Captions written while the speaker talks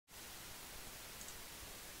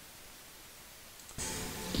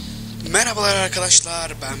Merhabalar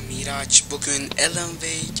arkadaşlar, ben Miraç. Bugün Alan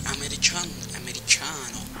Wake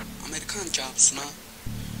Amerikan cabusuna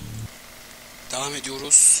devam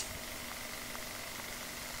ediyoruz.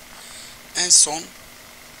 En son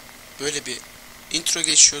böyle bir intro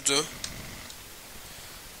geçiyordu.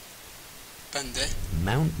 Ben de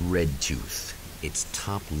Mount Redtooth, its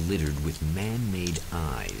top littered with man-made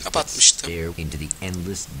eyes that stare into the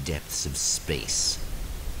endless depths of space.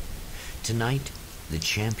 Tonight, the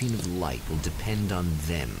champion of light will depend on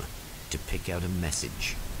them to pick out a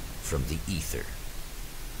message from the ether.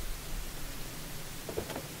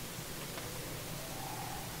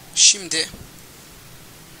 Şimdi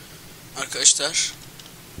arkadaşlar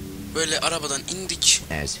böyle arabadan indik.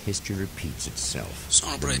 As history repeats itself,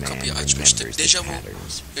 Sonra buraya kapıyı açmıştık. Dejavu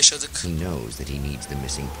yaşadık. He knows that he needs the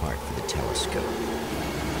missing part for the telescope.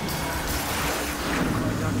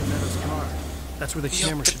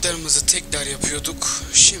 Yaptıklarımızı tekrar yapıyorduk.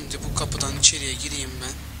 Şimdi bu kapıdan içeriye gireyim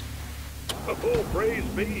ben. Oh,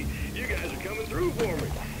 praise be. You guys are coming through for me.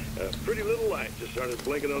 A pretty little light just started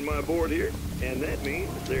blinking on my board here, and that means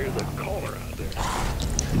there's a caller out there.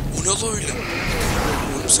 O ne la öyle?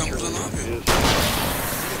 Oğlum sen burada ne yapıyorsun?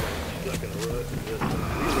 Stuck in a rut.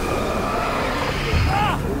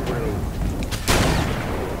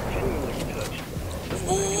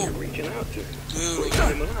 Oo. Reaching out to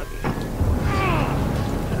him.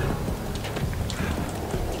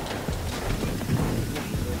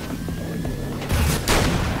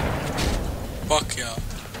 Bak ya.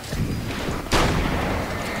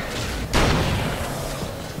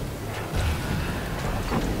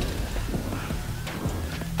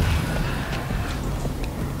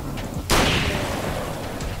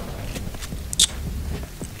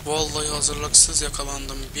 Vallahi hazırlıksız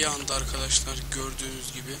yakalandım bir anda arkadaşlar,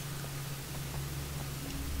 gördüğünüz gibi.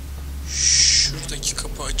 Şuradaki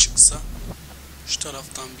kapı açıksa şu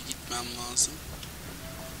taraftan bir gitmem lazım.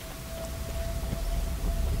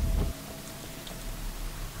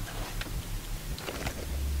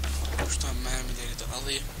 Şuradan mermileri de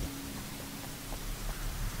alayım.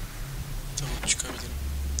 Tamam, çıkabilirim.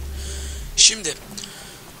 Şimdi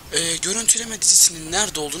görüntüleme dizisinin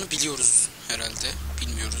nerede olduğunu biliyoruz herhalde.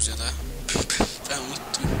 Bilmiyoruz ya da ben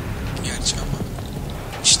unuttum gerçi ama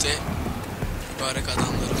işte mübarek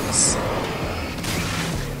adamlarımız.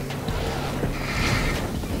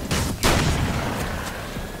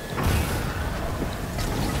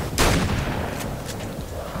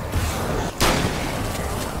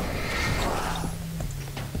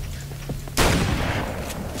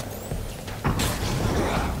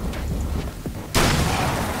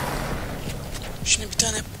 Şimdi bir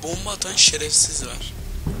tane bomba atan şerefsiz var.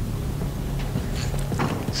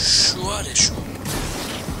 Şu var ya, şu.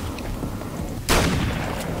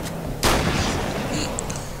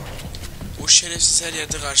 O şerefsiz her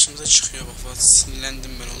yerde karşımıza çıkıyor. Bak,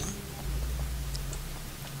 sinirlendim ben ona.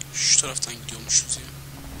 Şu taraftan gidiyormuşuz ya.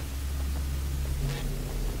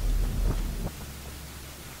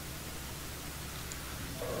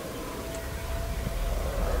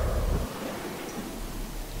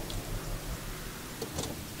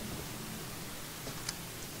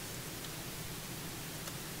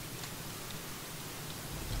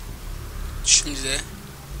 Şimdi de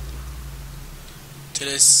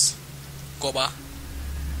Teleskop'a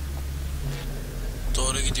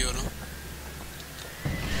doğru gidiyorum.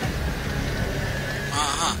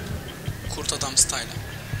 Aha, kurt adam style.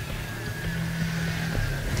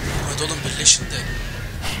 Hadi oğlum, birleşin de.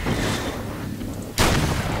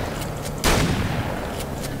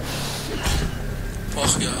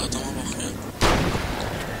 Bak ya, adama bak ya.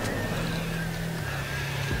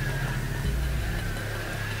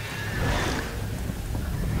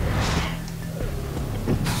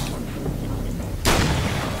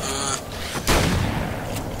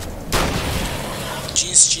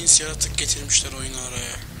 Cins yaratık getirmişler oyunu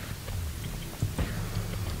araya.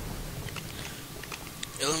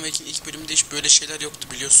 Alan Wake'in ilk bölümünde hiç böyle şeyler yoktu,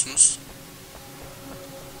 biliyorsunuz.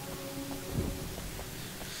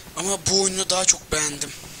 Ama bu oyunu daha çok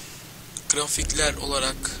beğendim. Grafikler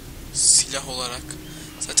olarak, silah olarak.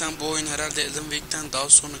 Zaten bu oyun herhalde Alan Wake'den daha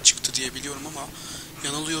sonra çıktı diye biliyorum ama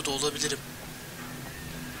yanılıyor da olabilirim.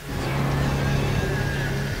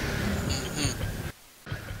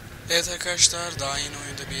 Evet arkadaşlar, daha yeni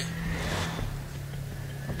oyunda bir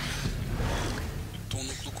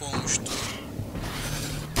donukluk olmuştu.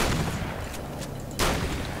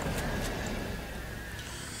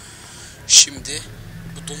 Şimdi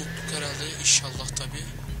bu donukluk herhalde inşallah tabi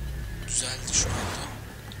düzeldi şu anda.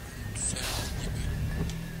 Düzeldi gibi.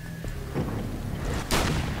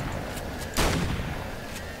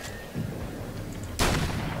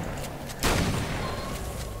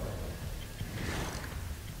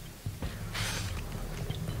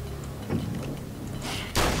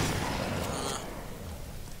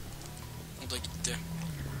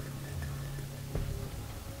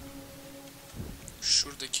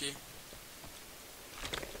 Şuradaki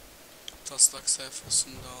taslak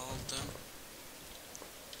sayfasını da aldım.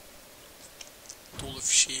 Dolu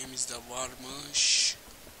fişeğimiz de varmış.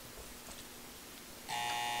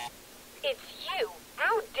 It's you.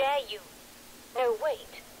 How dare you? No,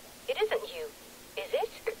 wait. It isn't you, is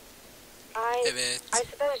it? Evet. I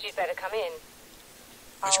suppose you'd better come in.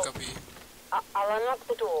 Aç kapıyı. I'll unlock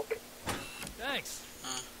the door. Thanks. Ha.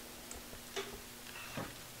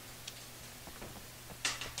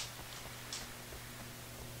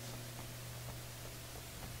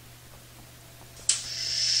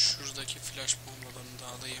 Şuradaki flash bombalarını da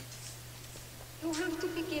alayım. You'll have to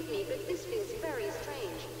forgive me, but this feels very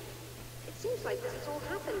strange. It seems like this has all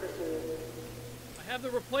happened before. I have the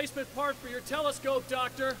replacement part for your telescope,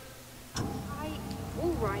 Doctor.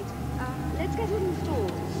 All right. Let's get it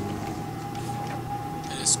installed.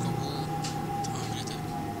 Teleskobu tamir edelim.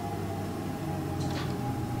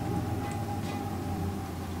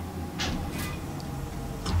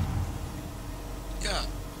 Ya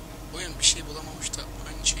oyun bir şey bulamamış da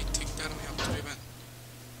aynı şeyi tekrar mı yaptırıyor, ben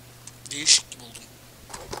değişik buldum.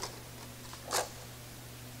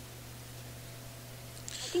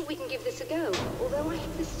 I think we can give this a go, although I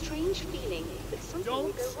have this strange feeling that something will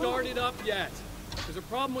Don't go wrong. start it up yet. There's a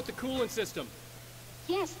problem with the coolant system.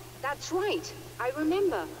 Yes, that's right. I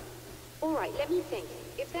remember. All right, let me think.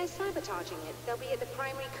 If they're sabotaging it, they'll be at the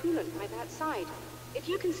primary coolant by that side. If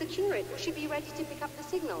you can secure it, we should be ready to pick up the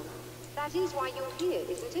signal. That is why you're here,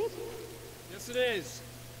 isn't it? Yes, it is.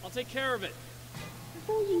 I'll take care of it.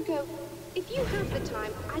 Before you go, if you have the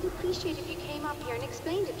time, I'd appreciate if you came up here and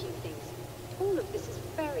explained a few things. All of this is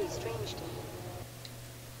very strange to me.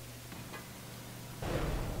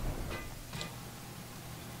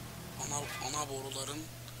 Ana boruların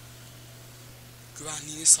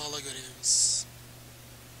güvenliğini sağla görevimiz.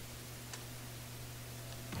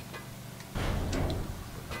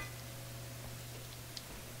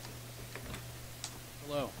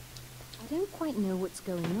 Hello. I don't quite know what's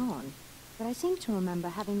going on, but I seem to remember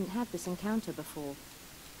having had this encounter before.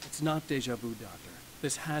 It's not deja vu, Doctor.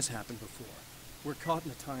 This has happened before. We're caught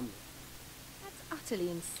in a time loop. That's utterly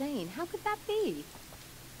insane. How could that be?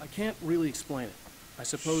 I can't really explain it. I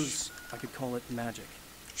suppose I could call it magic.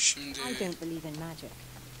 Şimdi I don't believe in magic.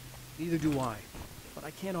 Neither do I. But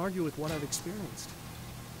I can't argue with what I've experienced.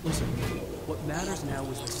 Listen, what matters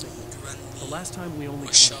now is the signal. The last time we only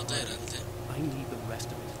aşağıda caught it. herhalde. I need the rest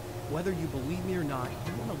of it. Whether you believe me or not,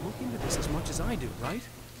 you want to look into this as much as I do, right?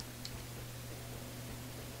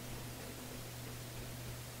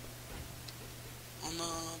 Ana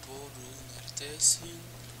boru neredesin?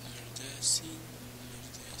 Neredesin?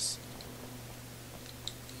 Neredesin?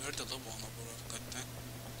 Nerede la bu ana boru hakikaten?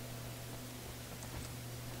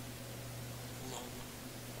 Allah Allah.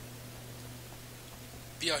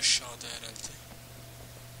 Bir aşağıda herhalde.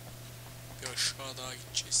 Bir aşağı daha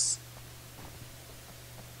gideceğiz.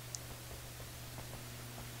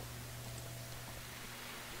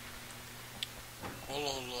 Allah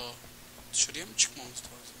Allah. Dışarıya mı çıkmamız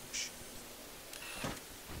lazımmış?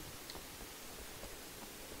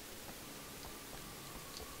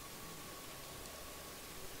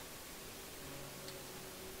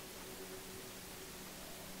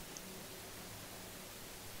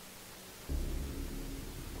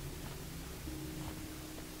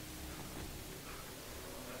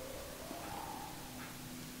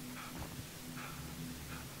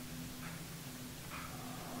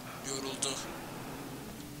 Yoruldu.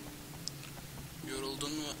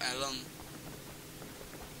 Yoruldun mu Alan?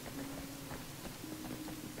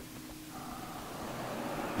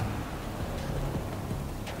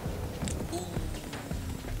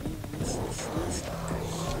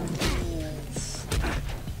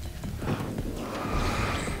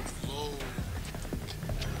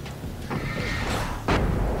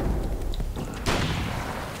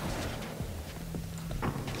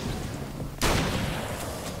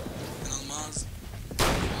 İnanılmaz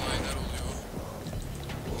olaylar oluyor.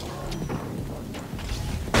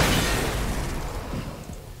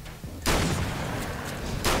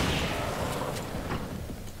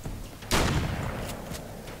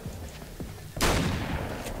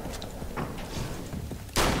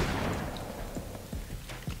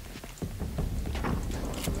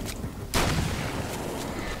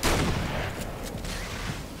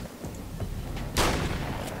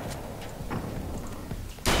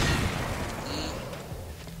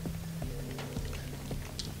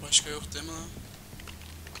 Başka yok değil mi lan?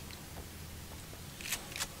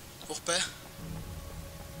 Oh be.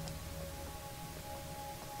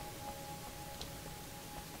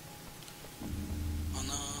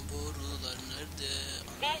 Ana borular nerede?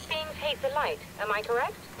 Ana. These beams hate the light, am I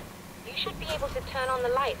correct? You should be able to turn on the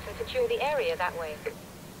lights and secure the area that way.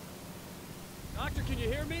 Doctor, can you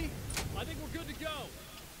hear me? I think we're good to go.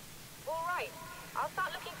 All right. I'll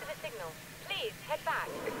start looking for the signal. Please, head back.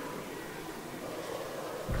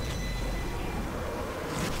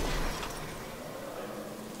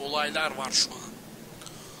 Olaylar var şu an.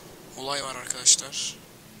 Olay var arkadaşlar.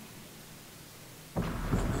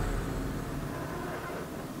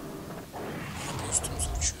 Araba üstümüze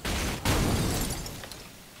uçuyor.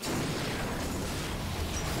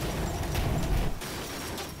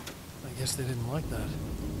 I guess they didn't like that.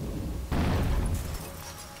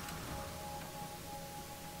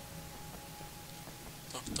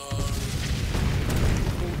 Doktor.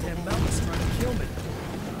 Old damn mountain's trying to kill me.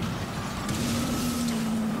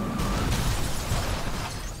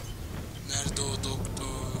 Nerede o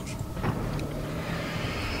doktor?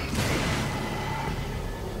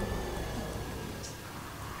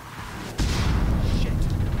 Shit.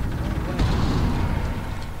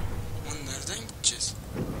 Lan nereden gideceğiz?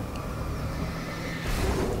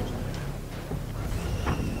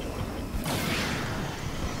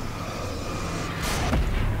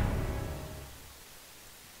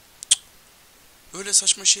 Böyle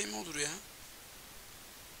saçma şey mi olur ya?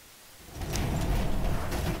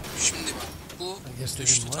 Şimdi bak, bu I guess they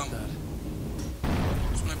düştü didn't tam. like that.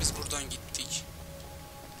 Sonra biz buradan gittik.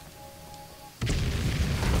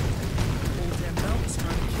 Old damn mountain's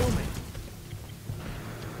trying to kill me.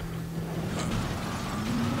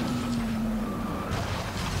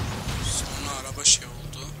 Sonra araba şey oldu.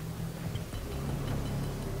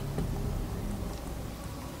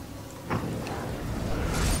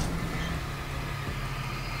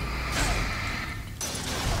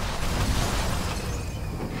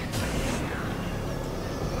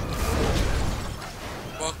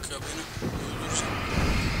 Bak ya, beni öldürecek.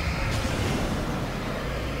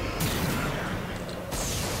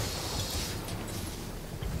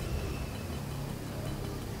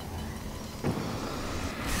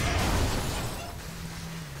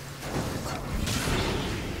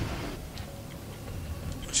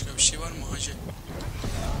 Başka bir şey var mı hacı?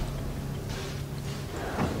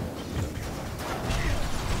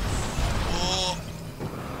 Oo.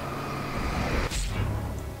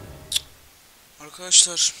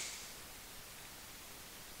 Arkadaşlar,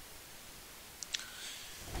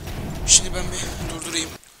 şimdi ben bir durdurayım.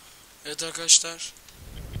 Evet arkadaşlar,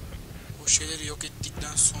 o şeyleri yok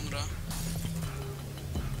ettikten sonra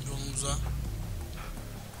yolumuza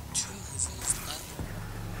tüm hızımızla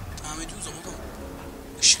devam ediyoruz. Oğlum,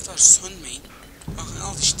 ışıklar sönmeyin. Bakın,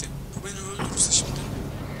 al işte, bu beni öldürürse şimdi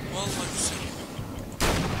vallahi güzel.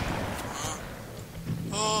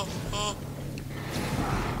 Aa.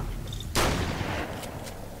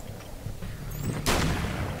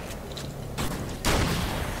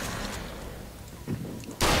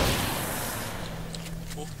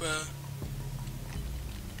 Oh be.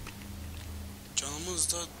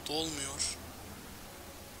 Canımız da dolmuyor.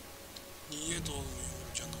 Niye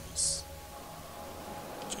dolmuyor canımız?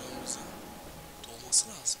 Canımızın dolması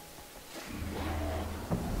lazım.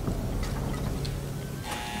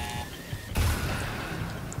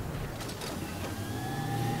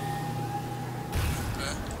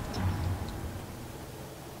 Ve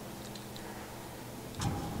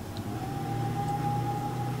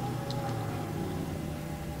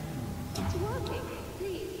It's working.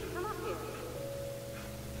 Please, come up here.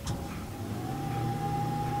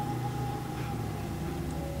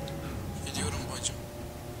 gidiyorum bacım.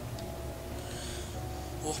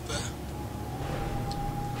 Oh be.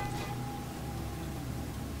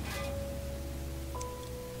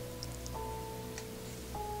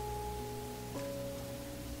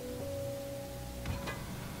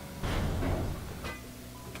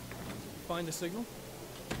 Find a signal?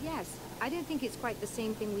 Yes, I don't think it's quite the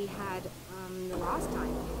same thing we had, the last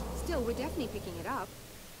time. Still, we're definitely picking it up.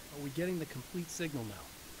 Are we getting the complete signal now?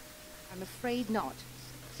 I'm afraid not.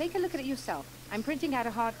 Take a look at it yourself. I'm printing out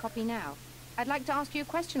a hard copy now. I'd like to ask you a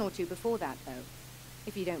question or two before that, though,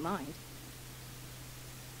 if you don't mind.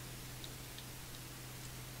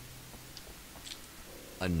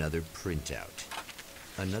 Another printout.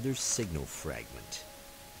 Another signal fragment.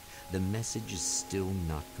 The message is still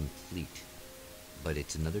not complete, but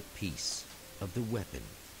it's another piece of the weapon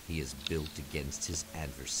he has built against his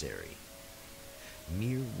adversary.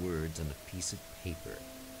 Mere words on a piece of paper,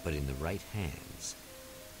 but in the right hands,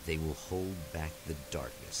 they will hold back the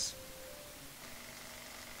darkness.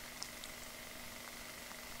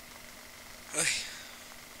 Ay.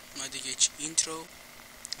 Hadi geç intro.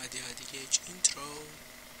 Hadi geç intro.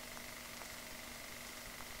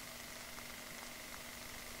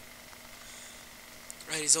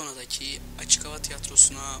 Arizona'daki açık hava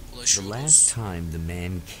tiyatrosuna The ulaşıyoruz. last time the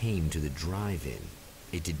man came to the drive-in,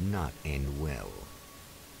 it did not end well.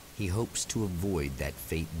 He hopes to avoid that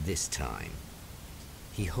fate this time.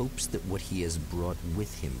 He hopes that what he has brought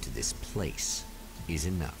with him to this place is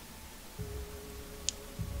enough.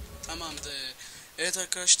 Tamamdır. Evet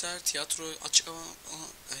arkadaşlar, tiyatro açık hava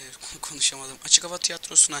konuşamadım. Açık hava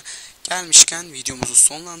tiyatrosuna gelmişken videomuzu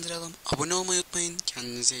sonlandıralım. Abone olmayı unutmayın.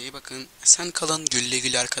 Kendinize iyi bakın. Sen kalın, gülle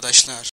güle arkadaşlar.